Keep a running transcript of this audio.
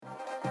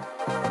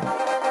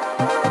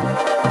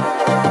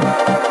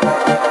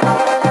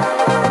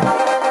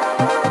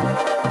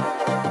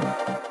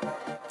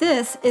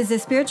This is the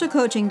Spiritual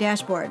Coaching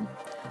Dashboard.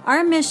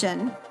 Our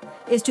mission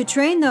is to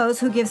train those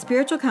who give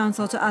spiritual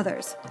counsel to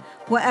others.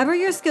 Whatever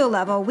your skill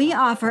level, we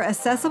offer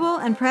accessible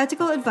and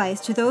practical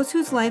advice to those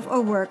whose life or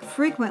work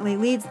frequently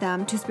leads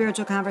them to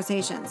spiritual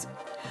conversations.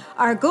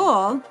 Our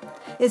goal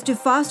is to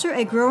foster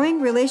a growing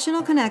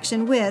relational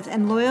connection with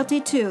and loyalty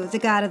to the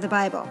God of the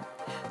Bible.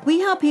 We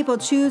help people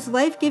choose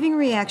life-giving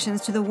reactions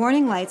to the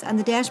warning lights on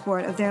the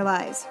dashboard of their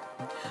lives.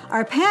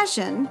 Our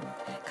passion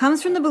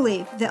comes from the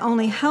belief that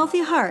only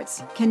healthy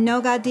hearts can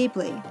know God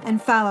deeply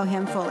and follow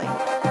Him fully.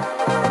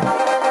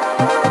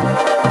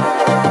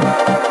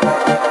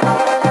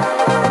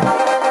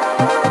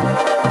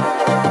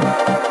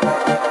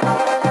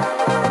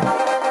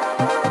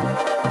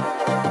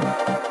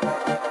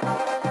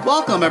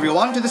 Welcome,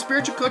 everyone, to the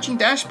Spiritual Coaching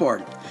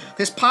Dashboard.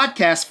 This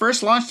podcast,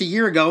 first launched a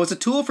year ago, is a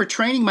tool for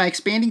training my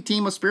expanding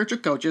team of spiritual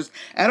coaches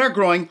at our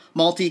growing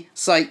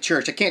multi-site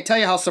church. I can't tell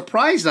you how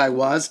surprised I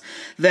was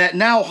that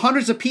now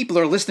hundreds of people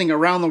are listening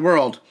around the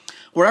world.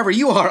 Wherever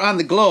you are on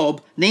the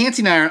globe,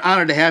 Nancy and I are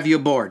honored to have you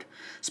aboard.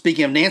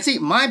 Speaking of Nancy,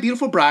 my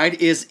beautiful bride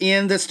is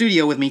in the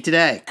studio with me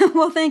today.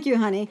 Well, thank you,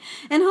 honey.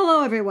 And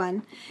hello,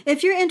 everyone.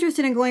 If you're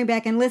interested in going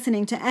back and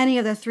listening to any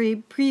of the 3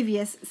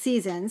 previous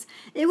seasons,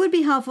 it would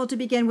be helpful to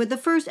begin with the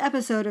first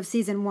episode of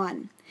Season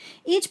 1.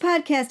 Each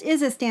podcast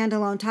is a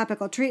standalone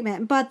topical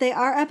treatment, but they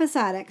are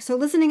episodic, so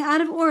listening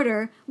out of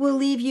order will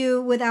leave you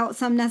without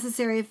some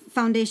necessary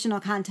foundational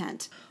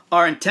content.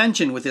 Our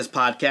intention with this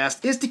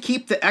podcast is to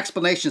keep the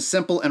explanation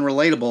simple and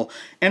relatable,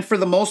 and for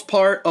the most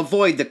part,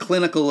 avoid the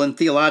clinical and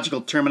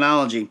theological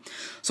terminology.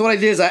 So what I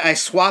did is I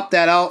swapped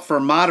that out for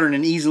modern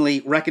and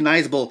easily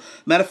recognizable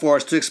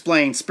metaphors to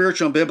explain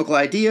spiritual and biblical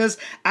ideas,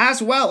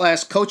 as well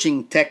as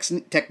coaching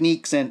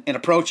techniques and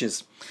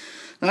approaches.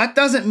 Now, that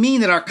doesn't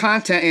mean that our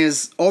content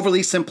is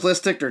overly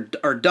simplistic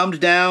or dumbed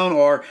down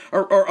or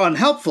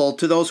unhelpful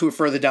to those who are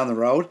further down the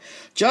road,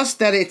 just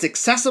that it's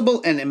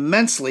accessible and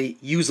immensely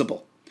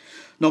usable.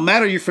 No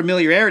matter your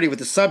familiarity with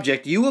the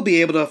subject, you will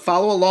be able to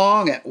follow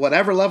along at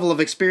whatever level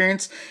of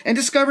experience and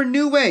discover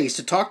new ways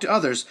to talk to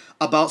others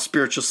about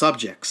spiritual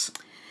subjects.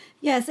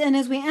 Yes, and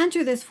as we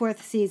enter this 4th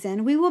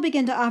season, we will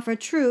begin to offer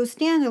true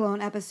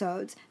standalone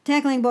episodes,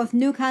 tackling both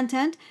new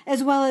content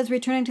as well as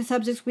returning to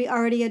subjects we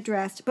already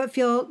addressed but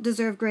feel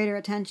deserve greater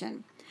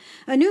attention.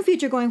 A new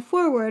feature going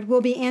forward will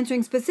be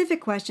answering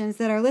specific questions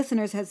that our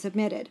listeners have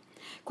submitted.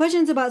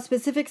 Questions about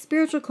specific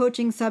spiritual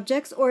coaching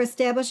subjects or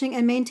establishing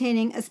and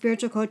maintaining a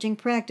spiritual coaching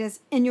practice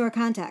in your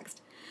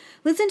context.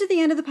 Listen to the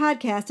end of the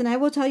podcast and I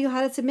will tell you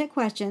how to submit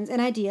questions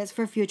and ideas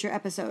for future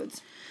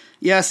episodes.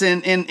 Yes,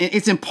 and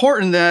it's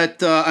important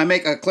that I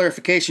make a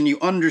clarification. You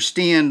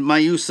understand my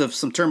use of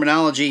some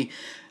terminology.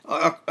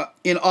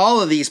 In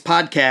all of these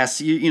podcasts,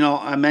 you know,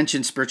 I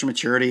mentioned spiritual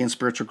maturity and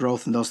spiritual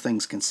growth and those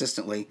things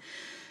consistently.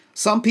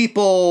 Some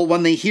people,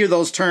 when they hear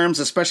those terms,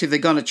 especially if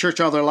they've gone to church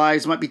all their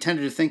lives, might be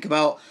tempted to think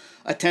about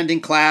attending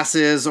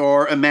classes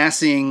or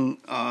amassing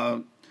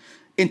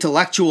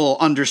intellectual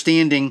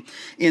understanding.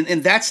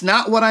 And that's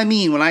not what I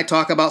mean when I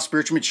talk about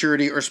spiritual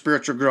maturity or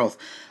spiritual growth.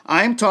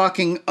 I'm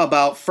talking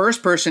about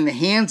first-person,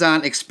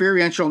 hands-on,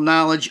 experiential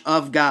knowledge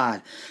of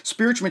God.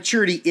 Spiritual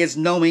maturity is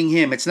knowing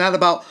Him. It's not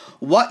about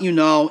what you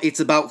know, it's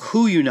about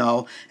who you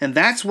know. And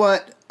that's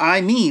what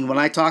I mean when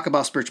I talk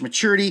about spiritual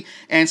maturity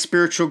and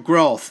spiritual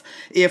growth.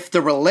 If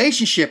the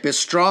relationship is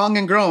strong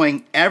and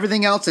growing,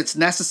 everything else that's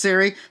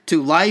necessary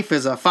to life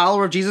as a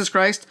follower of Jesus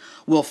Christ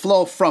will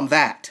flow from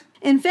that.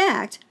 In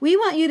fact, we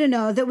want you to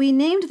know that we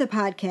named the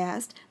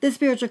podcast the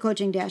Spiritual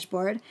Coaching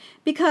Dashboard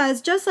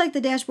because just like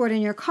the dashboard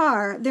in your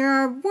car, there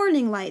are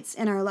warning lights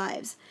in our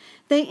lives.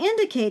 They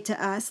indicate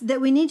to us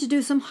that we need to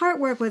do some heart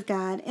work with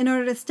God in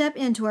order to step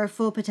into our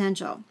full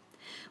potential.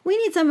 We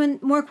need someone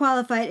more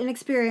qualified and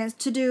experienced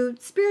to do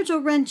spiritual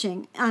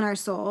wrenching on our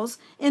souls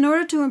in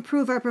order to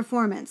improve our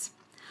performance.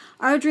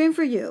 Our dream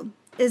for you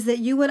is that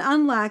you would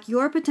unlock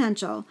your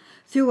potential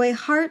through a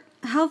heart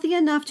healthy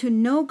enough to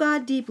know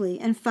God deeply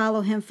and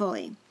follow Him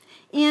fully,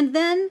 and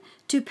then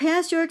to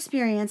pass your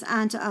experience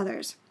on to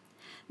others.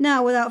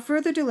 Now, without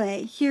further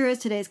delay, here is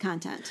today's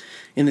content.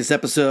 In this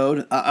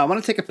episode, I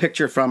want to take a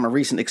picture from a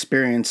recent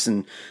experience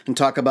and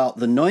talk about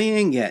the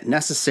annoying yet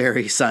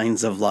necessary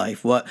signs of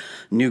life, what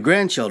new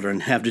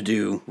grandchildren have to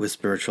do with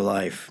spiritual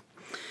life.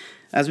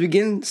 As we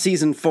begin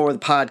Season 4 of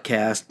the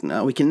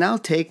podcast, we can now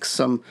take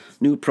some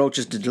new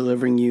approaches to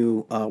delivering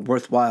you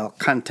worthwhile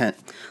content,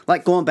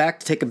 like going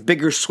back to take a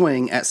bigger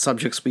swing at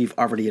subjects we've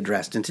already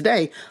addressed. And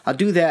today, I'll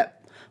do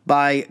that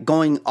by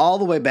going all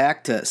the way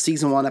back to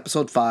Season 1,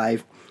 Episode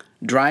 5,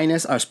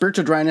 Dryness, our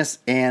spiritual dryness,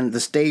 and the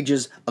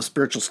stages of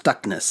spiritual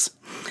stuckness.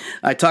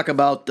 I talk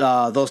about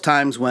those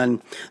times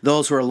when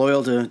those who are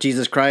loyal to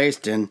Jesus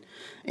Christ and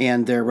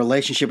their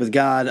relationship with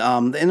God,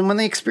 and when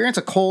they experience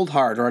a cold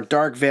heart or a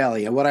dark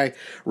valley, and what I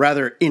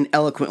rather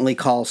ineloquently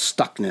call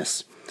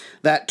stuckness.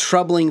 That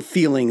troubling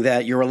feeling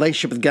that your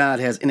relationship with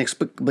God has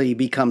inexplicably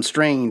become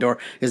strained or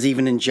is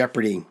even in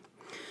jeopardy.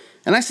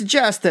 And I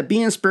suggest that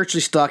being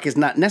spiritually stuck is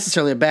not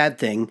necessarily a bad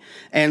thing,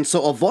 and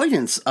so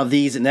avoidance of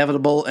these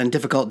inevitable and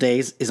difficult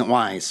days isn't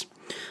wise.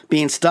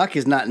 Being stuck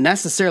is not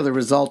necessarily a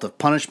result of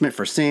punishment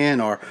for sin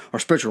or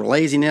spiritual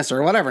laziness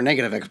or whatever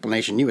negative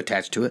explanation you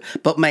attach to it,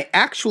 but may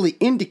actually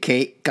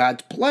indicate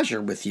God's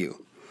pleasure with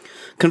you.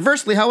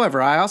 Conversely,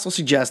 however, I also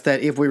suggest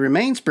that if we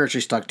remain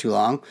spiritually stuck too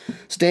long,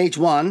 stage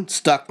 1,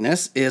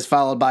 stuckness, is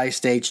followed by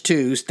stage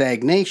 2,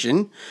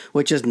 stagnation,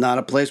 which is not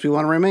a place we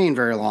want to remain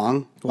very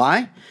long.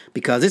 Why?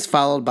 Because it's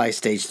followed by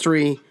stage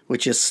 3,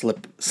 which is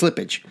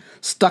slippage.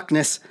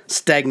 Stuckness,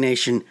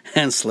 stagnation,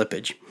 and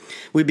slippage.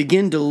 We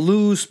begin to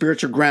lose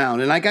spiritual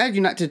ground, and I guide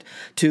you not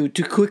to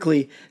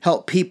quickly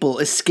help people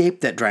escape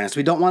that dryness.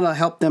 We don't want to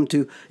help them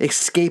to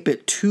escape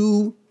it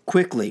too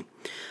quickly.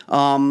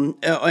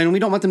 And we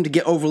don't want them to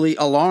get overly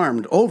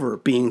alarmed over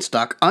being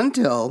stuck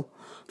until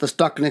the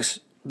stuckness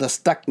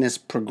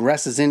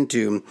progresses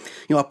into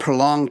a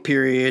prolonged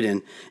period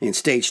and in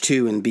stage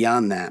 2 and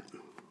beyond that.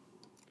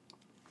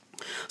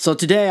 So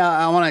today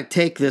I want to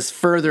take this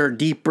further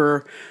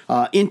deeper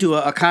into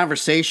a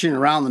conversation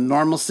around the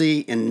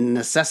normalcy and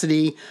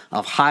necessity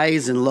of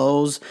highs and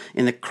lows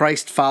in the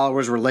Christ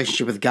follower's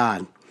relationship with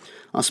God.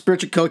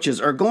 Spiritual coaches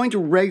are going to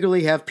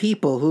regularly have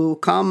people who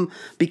come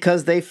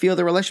because they feel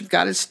their relationship with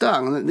God is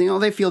stuck.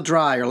 They feel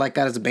dry or like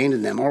God has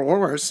abandoned them, or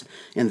worse,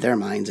 in their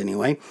minds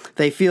anyway.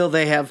 They feel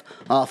they have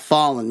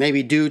fallen,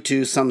 maybe due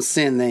to some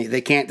sin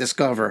they can't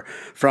discover,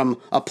 from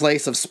a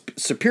place of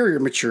superior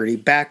maturity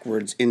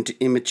backwards into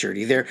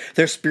immaturity.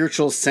 Their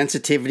spiritual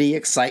sensitivity,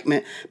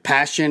 excitement,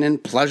 passion,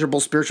 and pleasurable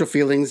spiritual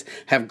feelings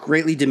have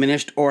greatly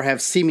diminished or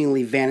have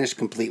seemingly vanished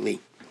completely.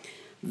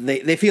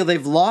 They feel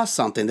they've lost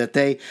something, that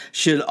they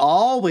should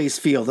always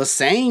feel the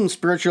same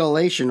spiritual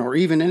elation or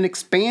even an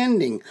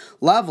expanding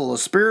level of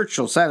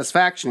spiritual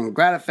satisfaction and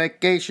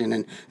gratification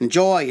and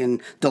joy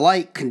and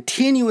delight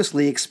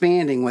continuously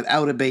expanding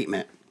without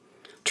abatement.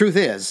 Truth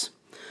is,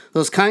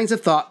 those kinds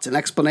of thoughts and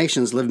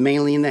explanations live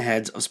mainly in the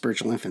heads of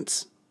spiritual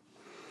infants.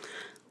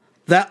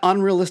 That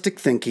unrealistic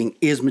thinking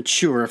is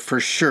mature for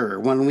sure.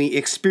 When we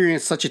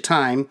experience such a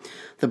time,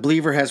 the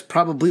believer has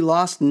probably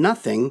lost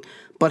nothing,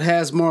 but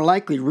has more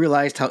likely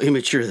realized how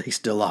immature they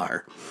still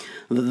are.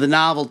 The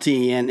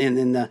novelty and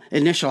the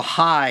initial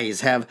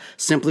highs have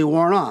simply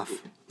worn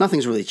off.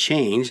 Nothing's really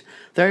changed.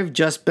 They've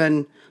just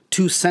been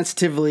too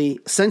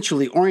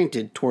sensually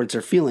oriented towards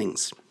their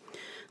feelings.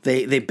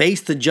 They base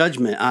the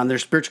judgment on their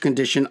spiritual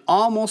condition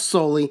almost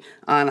solely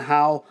on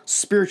how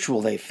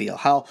spiritual they feel,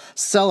 how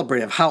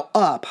celebrative, how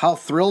up, how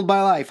thrilled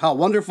by life, how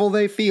wonderful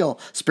they feel,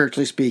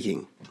 spiritually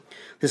speaking.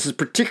 This is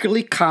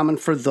particularly common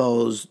for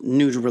those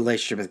new to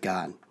relationship with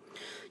God.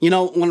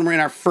 When we're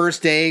in our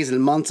first days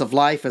and months of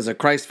life as a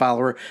Christ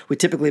follower, we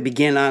typically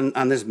begin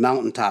on this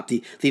mountaintop.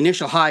 The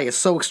initial high is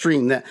so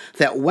extreme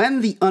that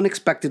when the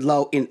unexpected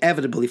low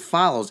inevitably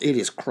follows, it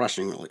is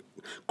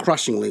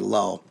crushingly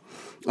low.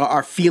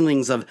 Our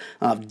feelings of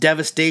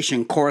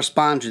devastation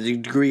correspond to the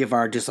degree of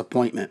our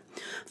disappointment.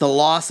 The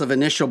loss of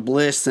initial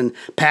bliss and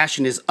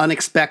passion is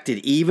unexpected,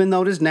 even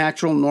though it is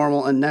natural,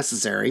 normal, and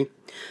necessary,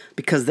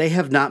 because they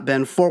have not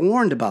been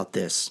forewarned about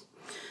this.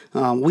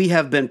 We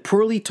have been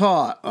poorly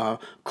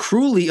taught,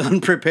 cruelly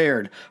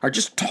unprepared, or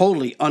just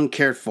totally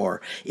uncared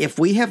for if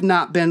we have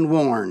not been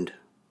warned,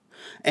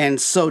 and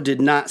so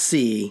did not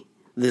see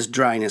this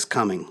dryness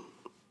coming.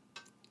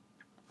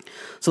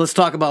 So let's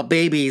talk about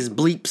babies,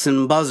 bleeps,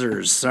 and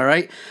buzzers, all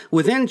right?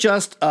 Within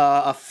just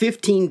a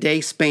 15-day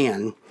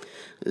span,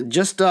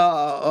 just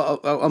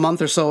a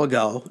month or so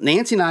ago,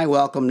 Nancy and I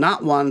welcomed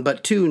not one,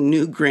 but 2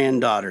 new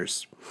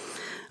granddaughters.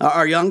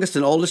 Our youngest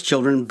and oldest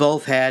children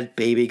both had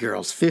baby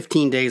girls,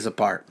 15 days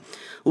apart.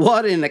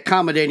 What an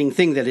accommodating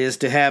thing that is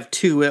to have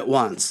 2 at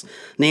once.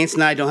 Nancy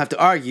and I don't have to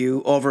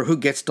argue over who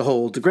gets to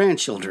hold the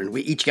grandchildren.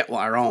 We each get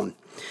our own.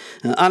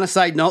 On a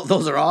side note,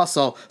 those are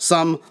also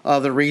some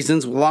of the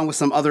reasons, along with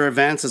some other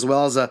events, as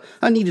well as a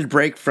needed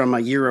break from a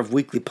year of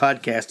weekly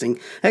podcasting,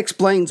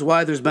 explains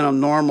why there's been a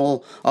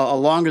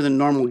longer than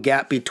normal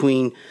gap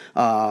between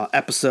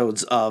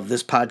episodes of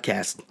this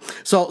podcast.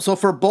 So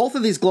for both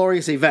of these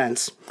glorious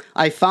events,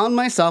 I found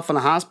myself in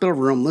a hospital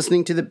room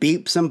listening to the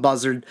beeps and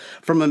buzzard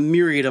from a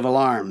myriad of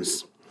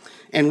alarms.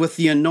 And with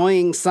the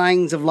annoying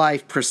signs of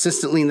life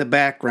persistently in the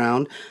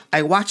background,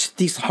 I watched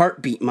these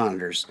heartbeat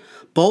monitors.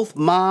 Both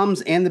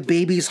mom's and the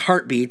baby's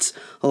heartbeats,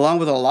 along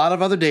with a lot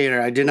of other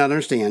data I did not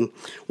understand,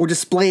 were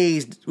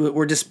displayed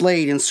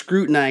and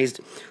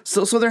scrutinized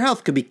so their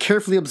health could be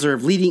carefully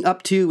observed leading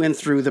up to and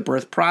through the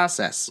birth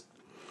process.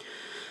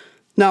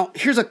 Now,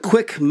 here's a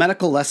quick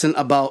medical lesson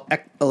about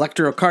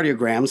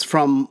electrocardiograms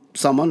from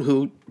someone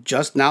who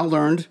just now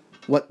learned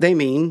what they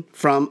mean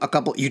from a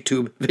couple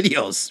YouTube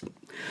videos.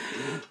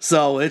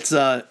 So it's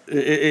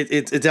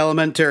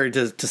elementary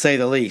to say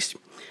the least.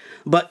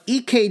 But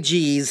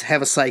EKGs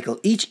have a cycle.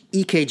 Each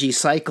EKG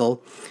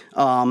cycle,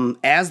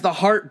 as the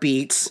heart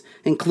beats,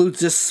 includes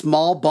this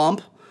small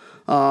bump,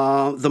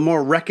 the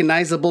more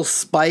recognizable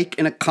spike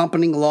and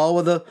accompanying low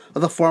of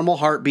the formal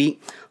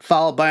heartbeat,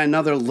 followed by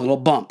another little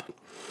bump,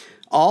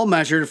 all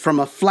measured from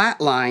a flat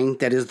line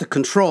that is the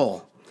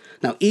control.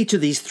 Now, each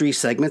of these 3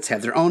 segments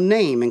have their own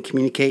name and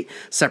communicate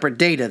separate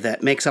data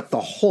that makes up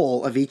the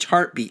whole of each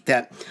heartbeat.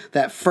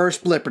 That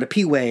first blip, or the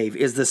P wave,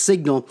 is the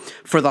signal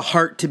for the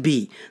heart to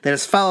beat. That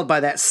is followed by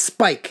that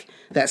spike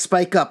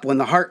up when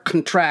the heart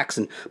contracts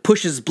and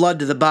pushes blood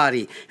to the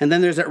body. And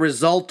then there's that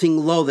resulting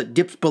low that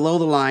dips below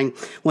the line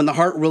when the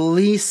heart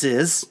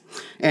releases.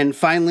 And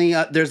finally,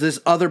 there's this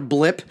other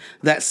blip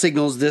that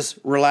signals this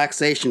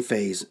relaxation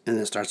phase, and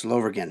then it starts all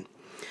over again.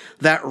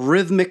 That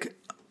rhythmic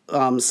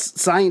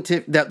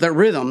that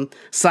rhythm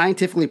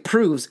scientifically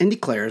proves and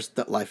declares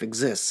that life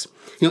exists.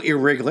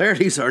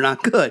 Irregularities are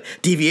not good.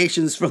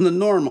 Deviations from the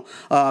normal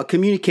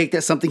communicate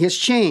that something has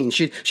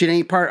changed. Should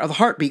any part of the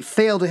heartbeat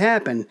fail to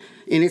happen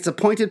in its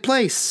appointed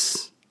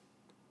place?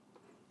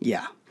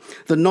 Yeah.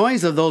 The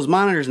noise of those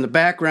monitors in the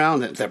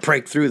background that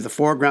break through the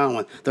foreground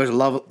when there's a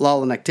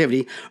lull in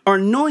activity are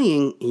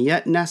annoying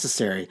yet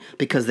necessary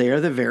because they are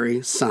the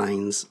very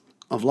signs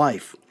of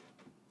life.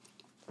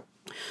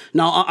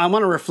 Now, I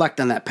want to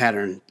reflect on that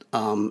pattern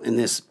in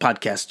this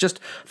podcast just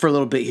for a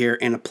little bit here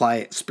and apply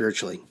it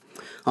spiritually.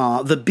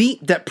 The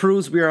beat that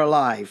proves we are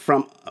alive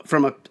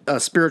from a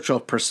spiritual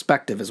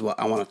perspective is what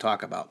I want to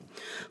talk about.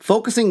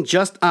 Focusing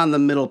just on the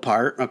middle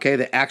part, okay,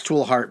 the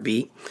actual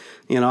heartbeat,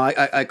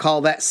 I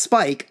call that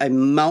spike a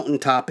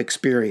mountaintop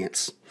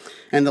experience.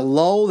 And the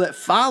low that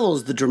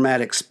follows the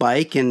dramatic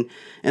spike and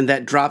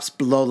that drops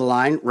below the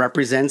line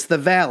represents the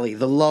valley,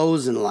 the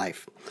lows in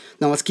life.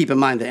 Now, let's keep in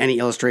mind that any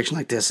illustration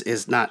like this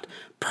doesn't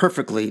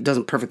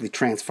perfectly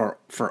transfer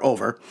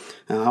over.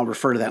 I'll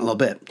refer to that in a little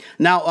bit.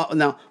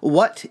 Now,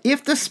 what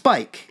if the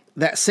spike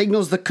that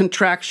signals the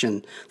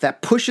contraction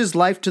that pushes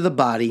life to the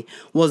body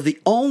was the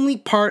only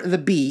part of the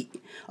beat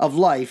of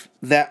life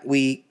that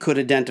we could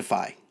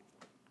identify?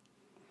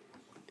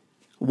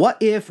 What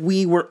if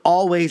we were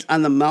always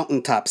on the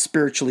mountaintop,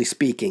 spiritually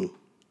speaking?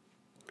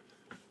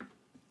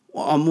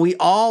 We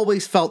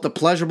always felt the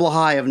pleasurable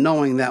high of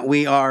knowing that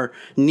we are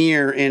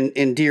near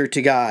and dear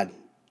to God.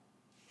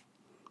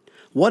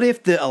 What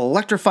if the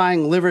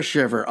electrifying liver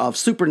shiver of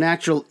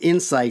supernatural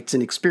insights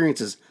and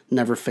experiences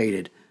never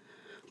faded?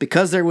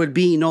 Because there would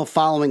be no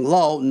following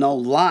low, no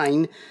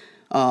line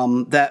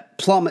that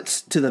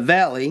plummets to the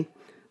valley,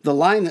 the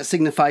line that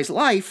signifies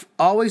life,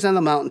 always on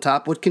the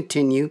mountaintop, would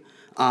continue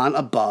on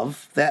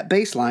above that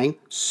baseline,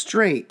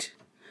 straight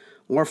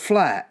or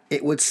flat.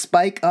 It would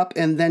spike up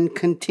and then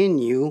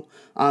continue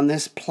on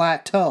this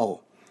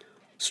plateau,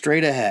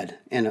 straight ahead,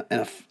 and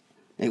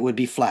it would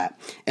be flat.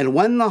 And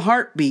when the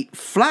heartbeat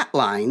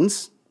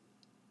flatlines,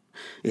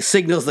 it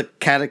signals the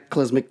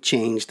cataclysmic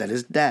change that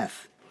is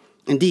death.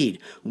 Indeed,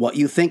 what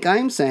you think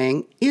I'm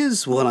saying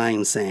is what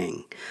I'm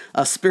saying.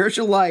 A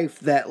spiritual life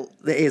that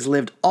is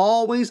lived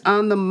always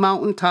on the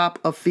mountaintop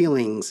of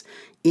feelings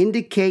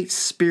indicates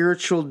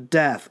spiritual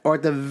death, or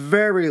at the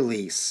very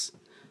least,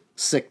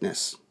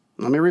 sickness.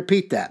 Let me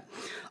repeat that.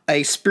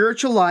 A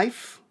spiritual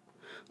life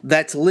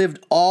that's lived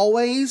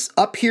always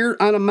up here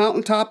on a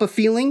mountaintop of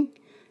feeling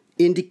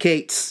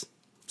indicates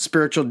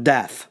spiritual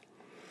death.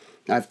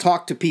 I've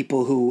talked to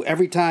people who,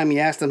 every time you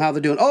ask them how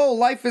they're doing, oh,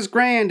 life is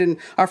grand and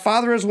our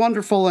Father is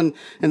wonderful, and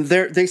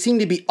they seem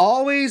to be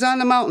always on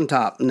the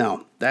mountaintop.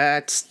 No,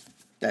 that's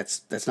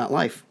not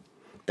life.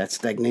 That's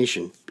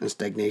stagnation, and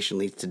stagnation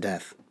leads to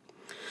death.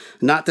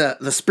 Not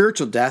the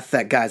spiritual death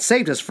that God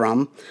saved us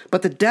from,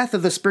 but the death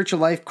of the spiritual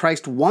life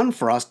Christ won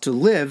for us to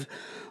live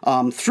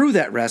through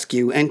that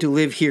rescue and to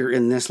live here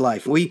in this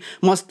life. We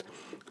must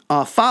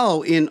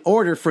follow in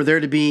order for there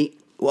to be,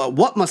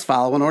 what must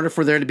follow in order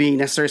for there to be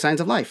necessary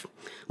signs of life?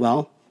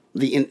 Well,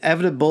 the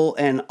inevitable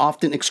and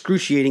often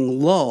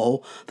excruciating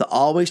low that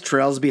always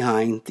trails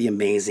behind the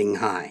amazing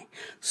high.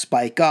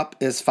 Spike up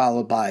is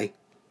followed by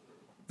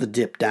the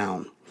dip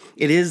down.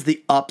 It is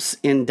the ups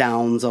and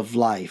downs of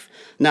life.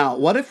 Now,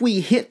 what if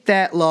we hit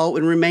that low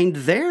and remained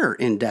there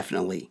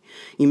indefinitely?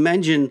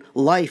 Imagine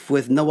life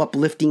with no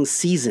uplifting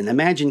season.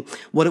 Imagine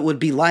what it would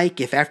be like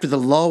if after the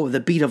low of the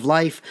beat of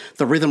life,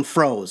 the rhythm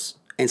froze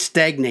and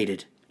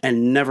stagnated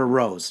and never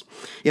rose.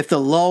 If the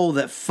low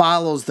that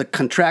follows the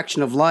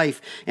contraction of life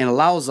and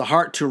allows the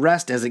heart to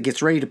rest as it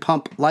gets ready to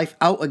pump life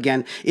out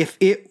again, if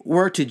it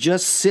were to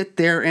just sit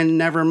there and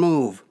never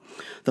move.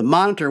 The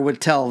monitor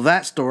would tell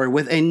that story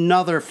with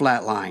another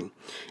flat line,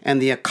 and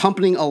the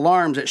accompanying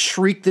alarms that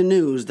shriek the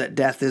news that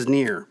death is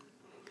near.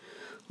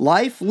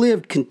 Life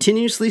lived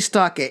continuously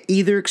stuck at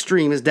either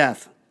extreme is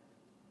death.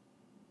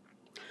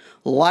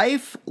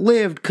 Life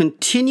lived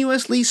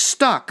continuously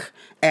stuck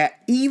at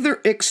either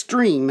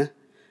extreme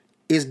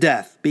is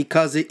death,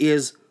 because it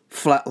is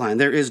flatline.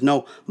 There is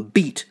no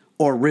beat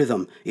or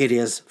rhythm. It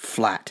is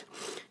flat.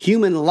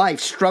 Human life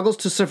struggles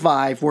to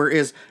survive where it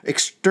is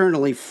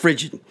externally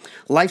frigid.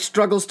 Life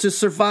struggles to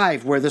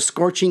survive where the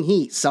scorching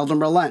heat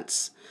seldom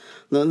relents.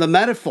 The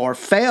metaphor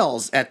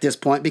fails at this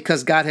point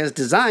because God has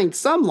designed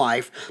some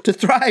life to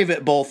thrive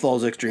at both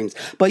those extremes.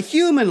 But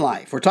human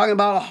life, we're talking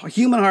about a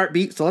human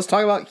heartbeat, so let's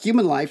talk about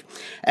human life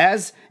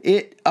as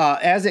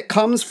it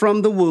comes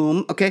from the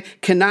womb, okay,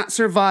 cannot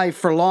survive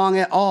for long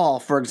at all,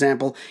 for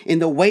example, in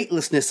the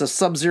weightlessness of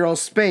sub-zero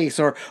space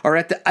or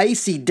at the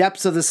icy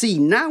depths of the sea,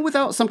 not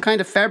without some kind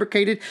of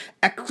fabricated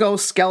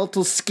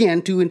exoskeletal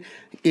skin to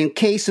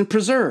encase and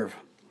preserve.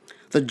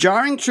 The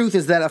jarring truth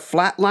is that a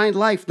flatlined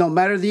life, no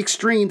matter the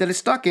extreme that it's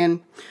stuck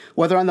in,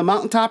 whether on the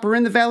mountaintop or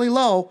in the valley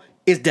low,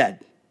 is dead.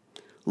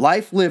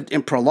 Life lived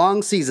in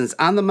prolonged seasons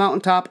on the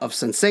mountaintop of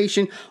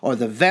sensation or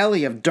the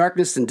valley of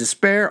darkness and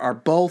despair are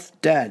both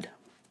dead.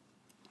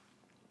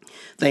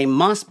 They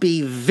must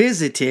be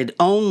visited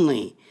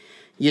only.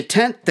 You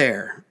tent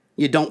there,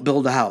 you don't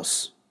build a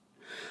house.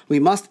 We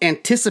must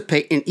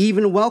anticipate and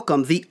even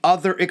welcome the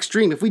other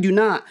extreme. If we do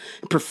not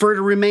prefer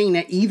to remain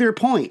at either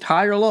point,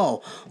 high or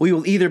low, we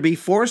will either be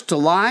forced to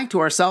lie to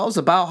ourselves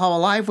about how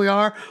alive we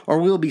are, or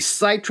we will be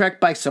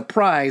sidetracked by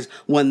surprise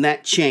when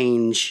that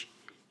change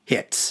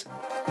hits.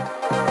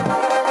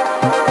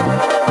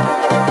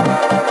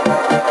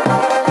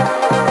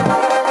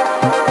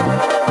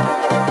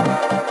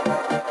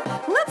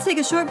 Let's take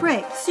a short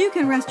break so you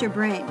can rest your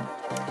brain.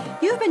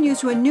 You've been used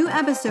to a new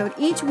episode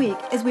each week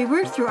as we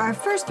work through our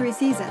first 3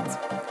 seasons.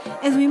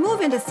 As we move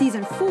into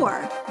season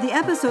 4, the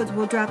episodes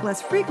will drop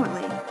less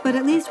frequently, but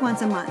at least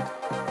once a month.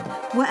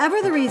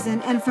 Whatever the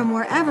reason and from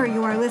wherever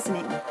you are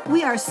listening,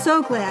 we are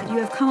so glad you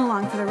have come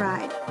along for the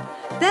ride.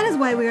 That is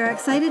why we are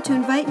excited to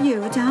invite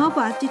you to help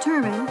us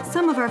determine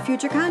some of our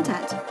future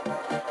content.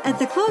 At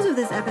the close of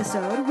this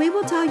episode, we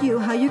will tell you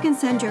how you can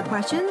send your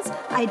questions,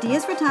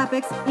 ideas for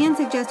topics, and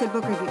suggested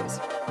book reviews.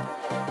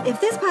 If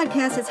this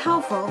podcast is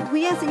helpful,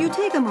 we ask that you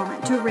take a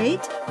moment to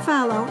rate,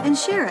 follow, and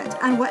share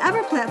it on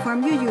whatever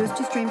platform you use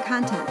to stream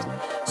content,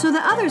 so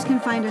that others can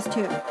find us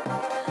too.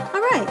 All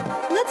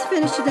right, let's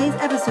finish today's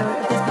episode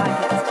of this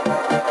podcast.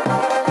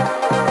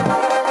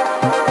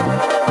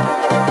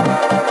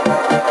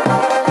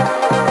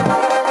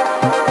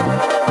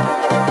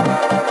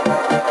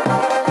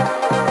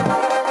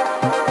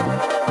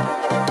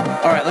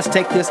 All right, let's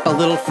take this a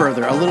little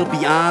further, a little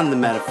beyond the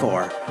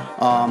metaphor.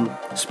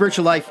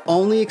 Spiritual life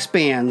only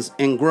expands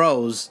and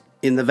grows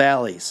in the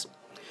valleys.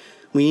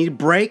 We need to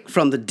break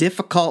from the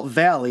difficult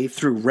valley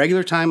through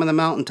regular time on the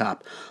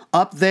mountaintop.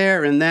 Up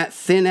there in that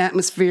thin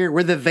atmosphere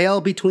where the veil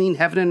between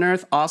heaven and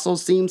earth also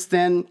seems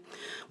thin,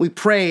 we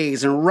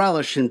praise and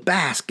relish and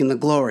bask in the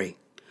glory.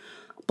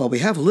 But we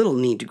have little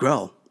need to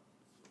grow.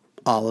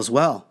 All is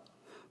well.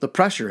 The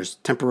pressure is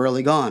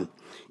temporarily gone,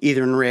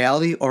 either in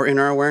reality or in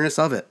our awareness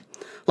of it.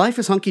 Life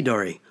is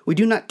hunky-dory. We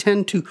do not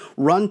tend to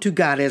run to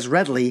God as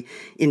readily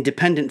in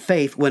dependent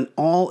faith when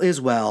all is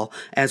well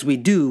as we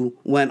do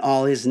when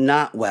all is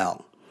not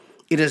well.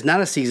 It is not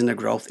a season of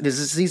growth. It is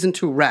a season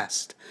to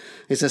rest.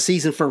 It's a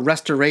season for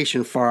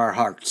restoration for our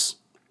hearts.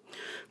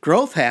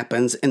 Growth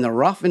happens in the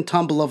rough and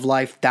tumble of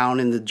life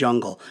down in the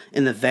jungle,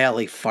 in the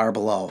valley far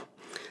below.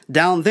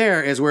 Down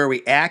there is where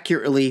we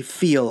accurately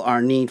feel our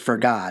need for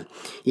God,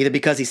 either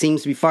because he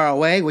seems to be far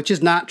away, which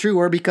is not true,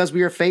 or because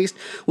we are faced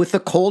with the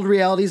cold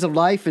realities of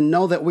life and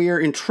know that we are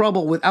in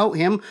trouble without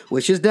him,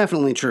 which is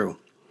definitely true.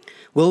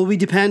 Will we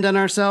depend on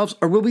ourselves,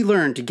 or will we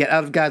learn to get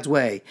out of God's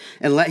way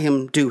and let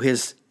him do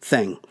his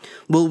thing?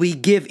 Will we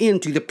give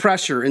in to the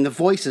pressure and the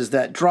voices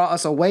that draw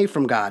us away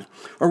from God,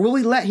 or will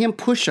we let him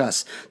push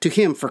us to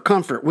him for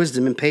comfort,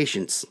 wisdom, and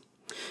patience?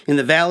 In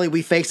the valley,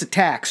 we face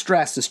attack,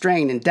 stress, and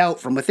strain, and doubt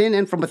from within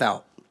and from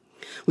without.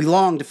 We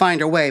long to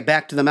find our way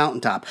back to the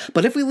mountaintop.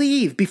 But if we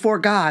leave before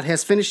God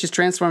has finished his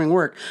transforming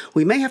work,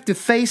 we may have to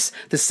face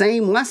the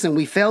same lesson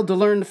we failed to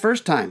learn the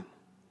first time.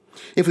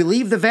 If we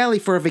leave the valley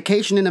for a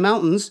vacation in the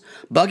mountains,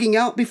 bugging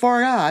out before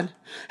God,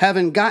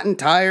 having gotten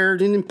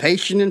tired and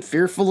impatient and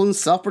fearful and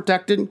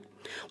self-protected,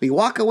 we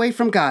walk away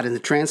from God in the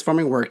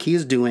transforming work he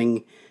is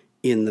doing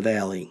in the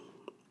valley.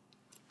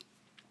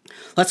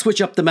 Let's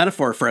switch up the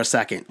metaphor for a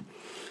second.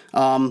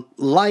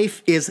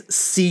 Life is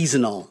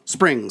seasonal.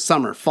 Spring,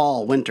 summer,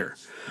 fall, winter.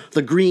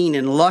 The green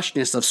and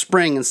lushness of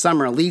spring and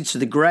summer leads to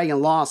the gray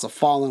and loss of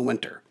fall and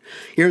winter.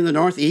 Here in the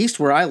Northeast,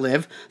 where I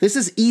live, this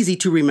is easy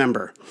to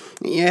remember.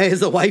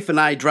 As the wife and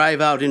I drive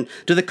out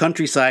into the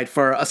countryside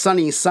for a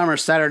sunny summer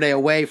Saturday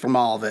away from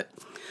all of it,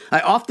 I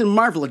often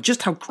marvel at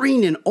just how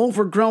green and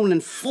overgrown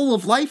and full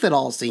of life it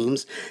all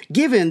seems,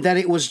 given that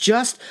it was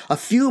just a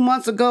few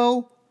months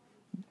ago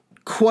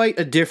quite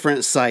a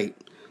different sight.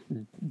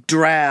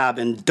 Drab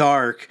and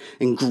dark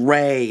and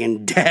gray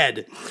and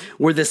dead.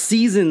 Where the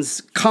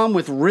seasons come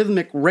with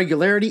rhythmic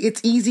regularity,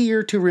 it's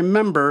easier to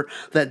remember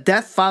that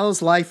death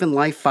follows life and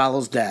life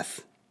follows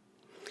death.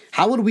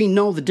 How would we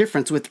know the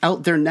difference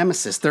without their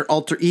nemesis, their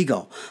alter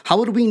ego? How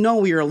would we know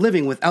we are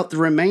living without the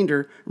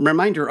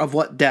reminder of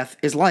what death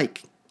is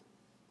like?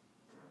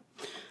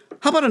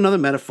 How about another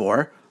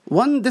metaphor?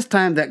 One this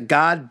time that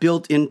God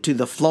built into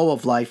the flow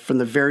of life from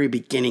the very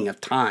beginning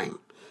of time.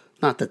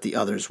 Not that the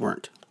others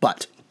weren't,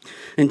 but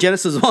in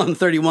Genesis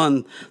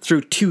 1:31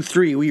 through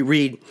 2:3, we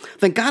read,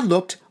 "Then God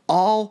looked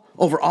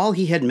over all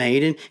he had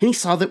made, and he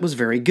saw that it was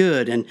very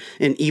good. And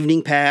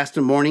evening passed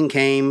and morning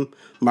came,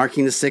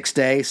 marking the sixth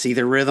day. See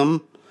the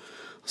rhythm?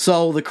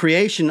 So the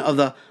creation of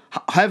the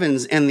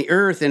heavens and the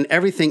earth and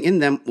everything in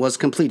them was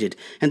completed.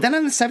 And then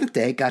on the seventh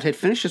day, God had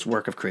finished his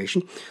work of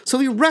creation, so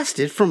he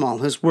rested from all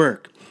his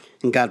work.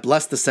 And God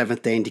blessed the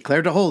seventh day and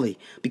declared it holy,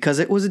 because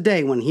it was a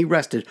day when he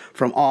rested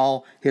from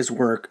all his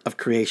work of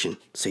creation.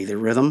 See the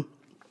rhythm?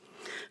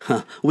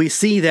 We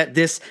see that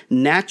this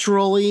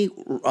natural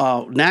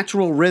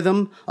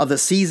rhythm of the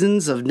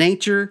seasons of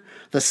nature,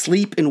 the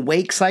sleep and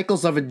wake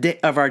cycles of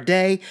our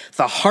day,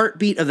 the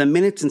heartbeat of the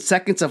minutes and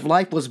seconds of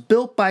life was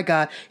built by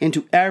God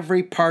into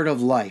every part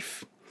of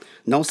life.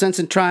 No sense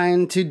in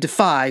trying to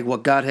defy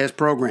what God has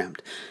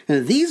programmed.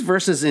 And these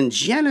verses in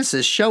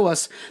Genesis show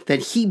us that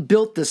he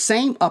built the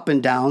same up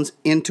and downs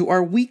into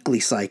our weekly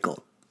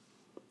cycle.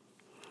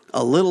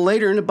 A little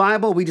later in the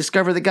Bible, we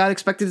discover that God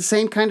expected the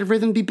same kind of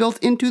rhythm to be built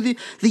into the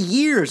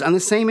years on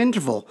the same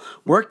interval.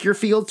 Work your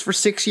fields for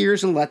 6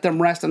 years and let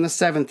them rest on the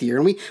seventh year.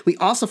 And we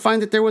also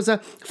find that there was a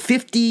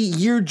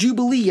 50-year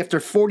jubilee after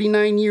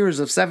 49 years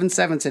of 7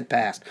 sevens had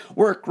passed.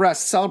 Work,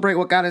 rest, celebrate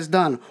what God has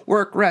done.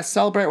 Work, rest,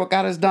 celebrate what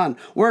God has done.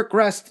 Work,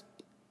 rest,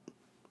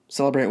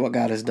 celebrate what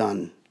God has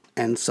done.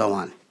 And so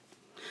on.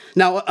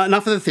 Now,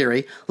 enough of the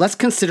theory. Let's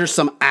consider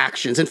some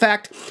actions. In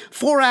fact,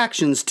 4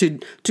 actions to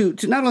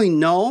not only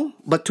know,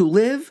 but to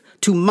live,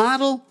 to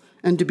model,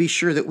 and to be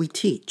sure that we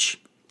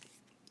teach.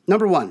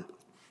 Number 1,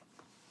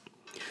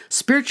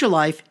 spiritual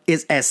life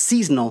is as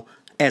seasonal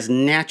as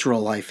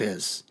natural life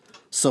is,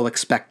 so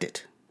expect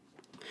it.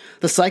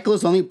 The cycle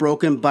is only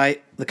broken by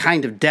the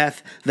kind of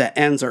death that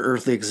ends our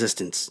earthly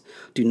existence.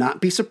 Do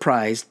not be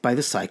surprised by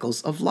the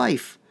cycles of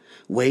life.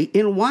 Wait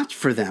and watch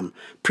for them.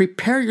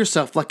 Prepare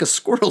yourself like a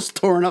squirrel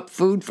storing up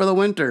food for the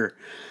winter.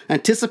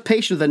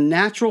 Anticipation of the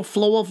natural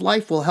flow of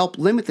life will help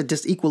limit the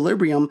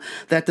disequilibrium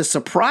that the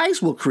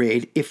surprise will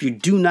create if you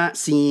do not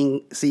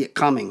see it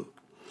coming.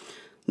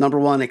 Number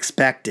 1,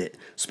 expect it.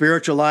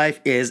 Spiritual life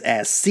is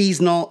as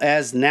seasonal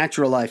as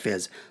natural life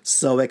is,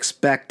 so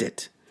expect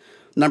it.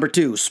 Number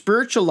 2,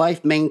 spiritual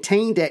life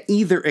maintained at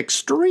either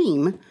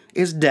extreme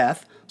is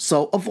death,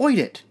 so avoid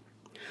it.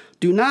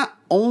 Do not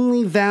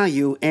only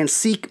value and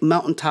seek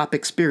mountaintop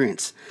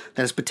experience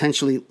that is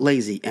potentially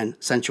lazy and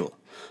sensual.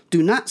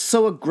 Do not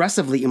so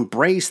aggressively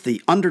embrace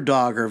the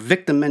underdog or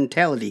victim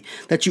mentality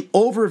that you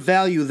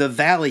overvalue the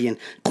valley and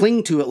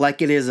cling to it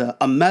like it is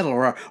a medal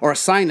or a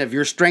sign of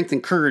your strength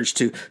and courage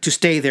to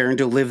stay there and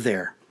to live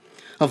there.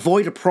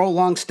 Avoid a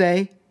prolonged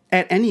stay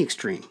at any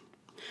extreme.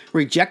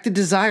 Reject the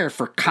desire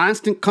for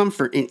constant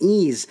comfort and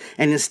ease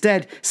and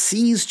instead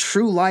seize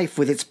true life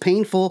with its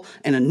painful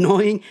and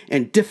annoying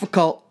and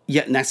difficult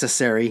yet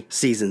necessary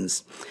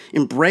seasons.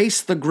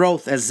 Embrace the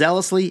growth as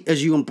zealously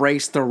as you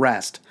embrace the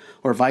rest,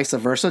 or vice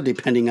versa,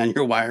 depending on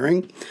your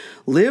wiring.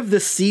 Live the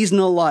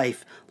seasonal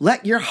life.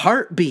 Let your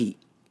heart beat.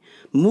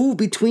 Move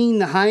between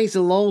the highs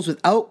and lows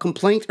without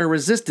complaint or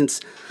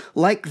resistance,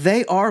 like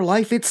they are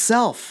life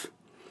itself.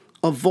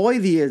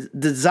 Avoid the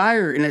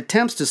desire and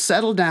attempts to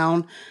settle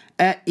down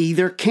at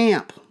either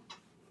camp.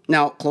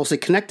 Now, closely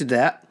connected to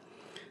that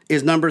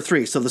is number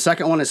 3. So the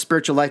second one is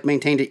spiritual life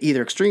maintained at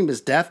either extreme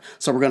is death,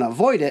 so we're going to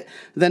avoid it.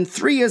 Then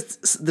 3 is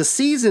the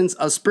seasons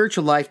of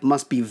spiritual life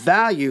must be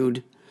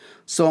valued,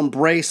 so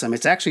embrace them.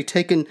 It's actually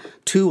taken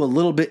to a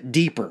little bit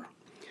deeper.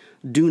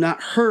 Do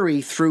not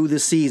hurry through the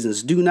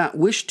seasons. Do not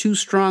wish too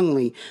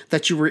strongly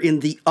that you were in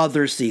the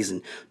other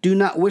season. Do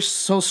not wish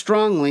so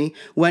strongly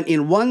when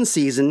in one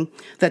season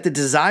that the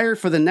desire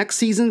for the next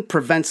season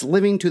prevents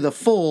living to the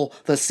full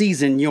the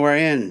season you are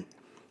in.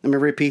 Let me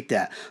repeat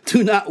that.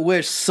 Do not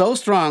wish so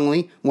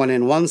strongly, when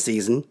in one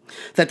season,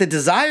 that the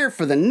desire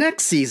for the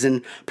next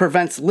season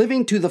prevents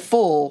living to the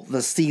full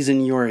the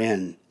season you're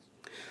in.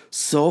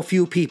 So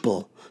few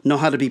people know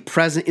how to be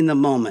present in the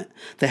moment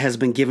that has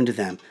been given to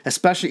them,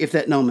 especially if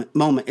that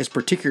moment is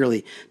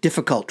particularly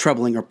difficult,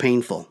 troubling, or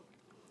painful.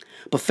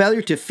 But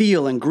failure to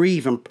feel and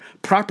grieve and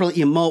properly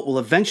emote will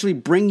eventually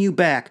bring you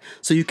back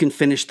so you can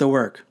finish the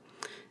work.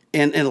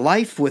 And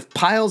life with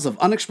piles of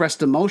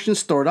unexpressed emotions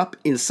stored up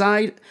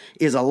inside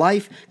is a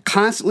life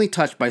constantly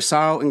touched by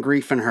sorrow and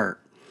grief and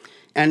hurt.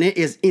 And it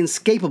is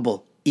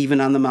inescapable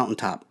even on the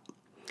mountaintop.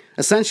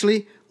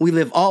 Essentially, we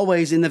live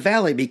always in the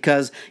valley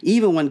because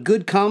even when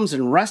good comes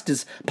and rest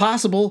is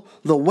possible,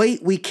 the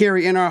weight we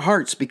carry in our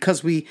hearts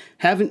because we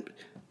haven't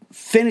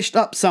finished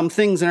up some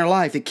things in our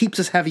life, it keeps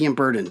us heavy and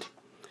burdened.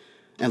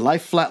 And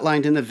life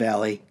flatlined in the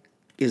valley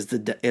is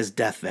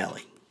Death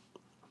Valley.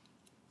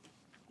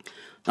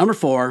 Number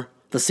 4,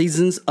 the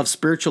seasons of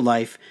spiritual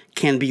life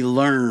can be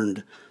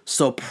learned,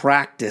 so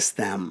practice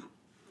them.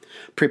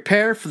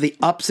 Prepare for the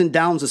ups and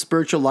downs of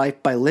spiritual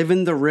life by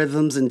living the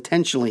rhythms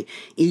intentionally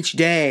each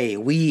day,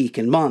 week,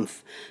 and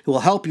month. It will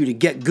help you to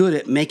get good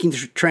at making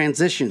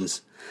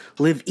transitions.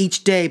 Live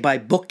each day by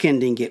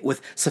bookending it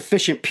with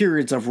sufficient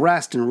periods of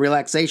rest and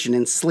relaxation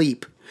and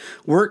sleep.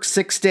 Work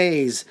 6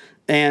 days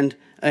and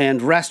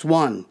rest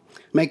 1.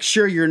 Make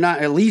sure you're not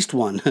at least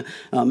 1.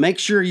 Make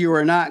sure you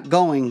are not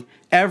going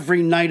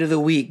every night of the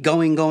week,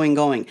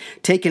 going.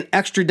 Take an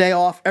extra day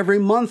off every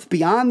month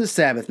beyond the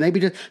Sabbath, maybe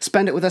to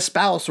spend it with a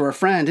spouse or a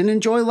friend, and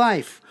enjoy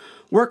life.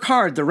 Work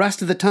hard the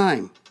rest of the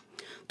time.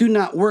 Do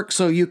not work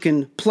so you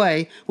can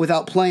play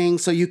without playing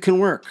so you can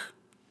work.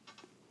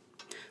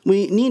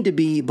 We need to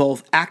be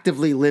both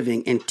actively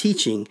living and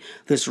teaching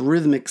this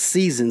rhythmic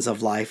seasons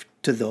of life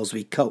to those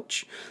we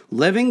coach,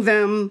 living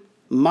them,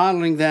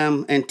 modeling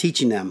them, and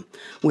teaching them.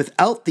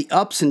 Without the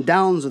ups and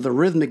downs of the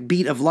rhythmic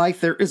beat of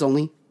life, there is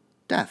only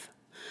death.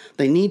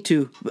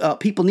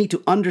 People need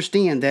to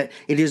understand that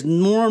it is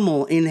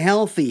normal and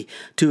healthy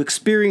to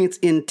experience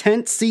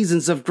intense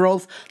seasons of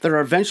growth that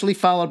are eventually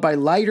followed by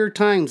lighter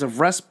times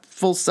of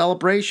restful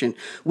celebration,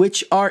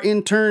 which are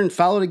in turn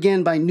followed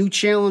again by new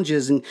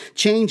challenges and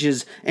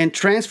changes and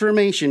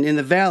transformation in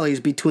the valleys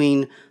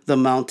between the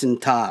mountain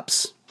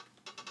tops.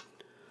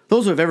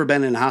 Those who have ever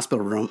been in a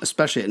hospital room,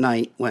 especially at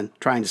night when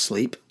trying to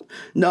sleep,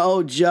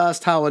 know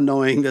just how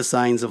annoying the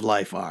signs of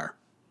life are.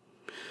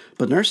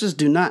 But nurses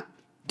do not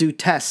do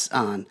tests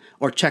on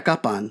or check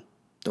up on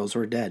those who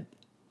are dead.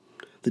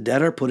 The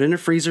dead are put in a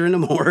freezer in a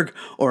morgue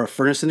or a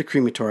furnace in a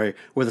crematory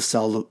where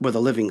the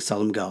living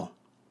seldom go.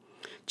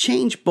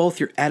 Change both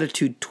your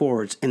attitude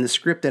towards and the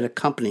script that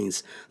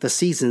accompanies the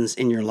seasons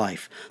in your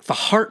life, the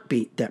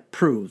heartbeat that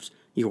proves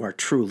you are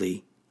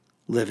truly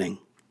living.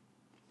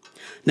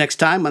 Next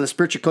time on the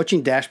Spiritual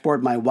Coaching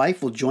Dashboard, my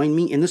wife will join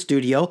me in the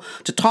studio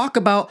to talk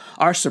about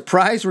our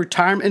surprise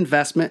retirement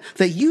investment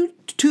that you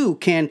too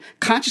can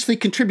consciously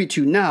contribute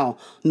to now,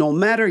 no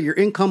matter your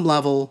income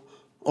level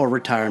or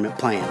retirement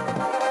plan.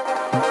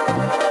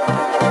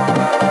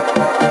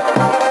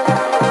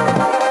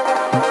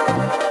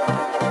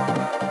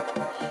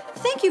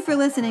 Thank you for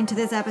listening to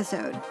this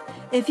episode.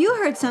 If you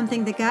heard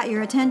something that got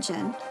your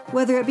attention,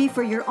 whether it be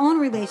for your own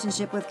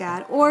relationship with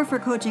God or for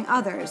coaching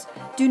others,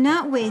 do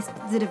not waste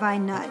the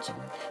divine nudge.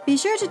 Be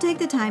sure to take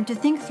the time to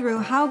think through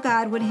how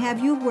God would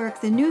have you work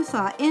the new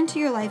thought into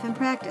your life and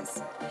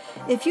practice.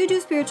 If you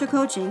do spiritual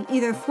coaching,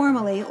 either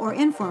formally or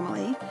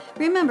informally,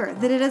 remember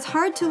that it is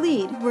hard to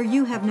lead where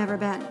you have never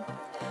been.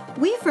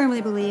 We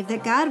firmly believe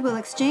that God will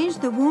exchange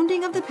the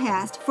wounding of the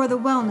past for the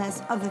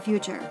wellness of the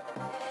future.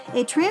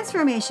 A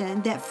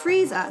transformation that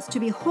frees us to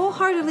be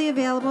wholeheartedly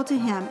available to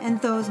Him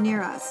and those near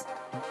us.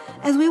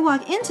 As we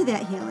walk into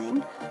that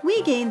healing,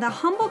 we gain the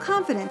humble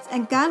confidence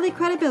and godly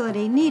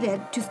credibility needed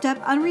to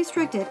step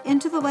unrestricted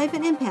into the life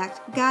and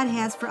impact God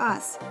has for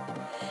us.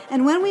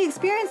 And when we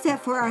experience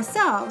that for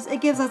ourselves,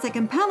 it gives us a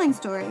compelling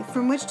story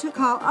from which to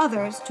call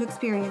others to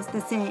experience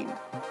the same.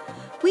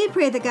 We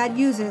pray that God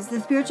uses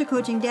the Spiritual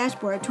Coaching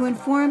Dashboard to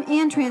inform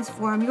and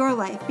transform your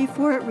life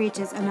before it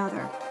reaches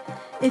another.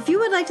 If you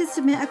would like to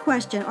submit a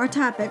question or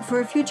topic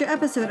for a future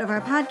episode of our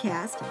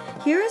podcast,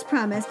 here as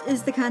promised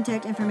is the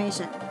contact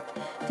information.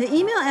 The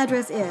email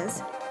address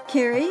is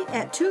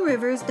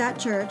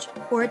carrie@tworivers.church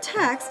or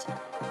text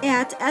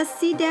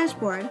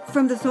 @SC-dashboard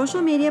from the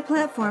social media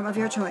platform of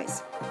your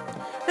choice.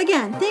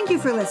 Again, thank you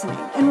for listening,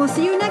 and we'll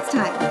see you next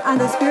time on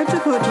the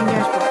Spiritual Coaching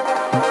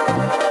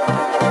Dashboard.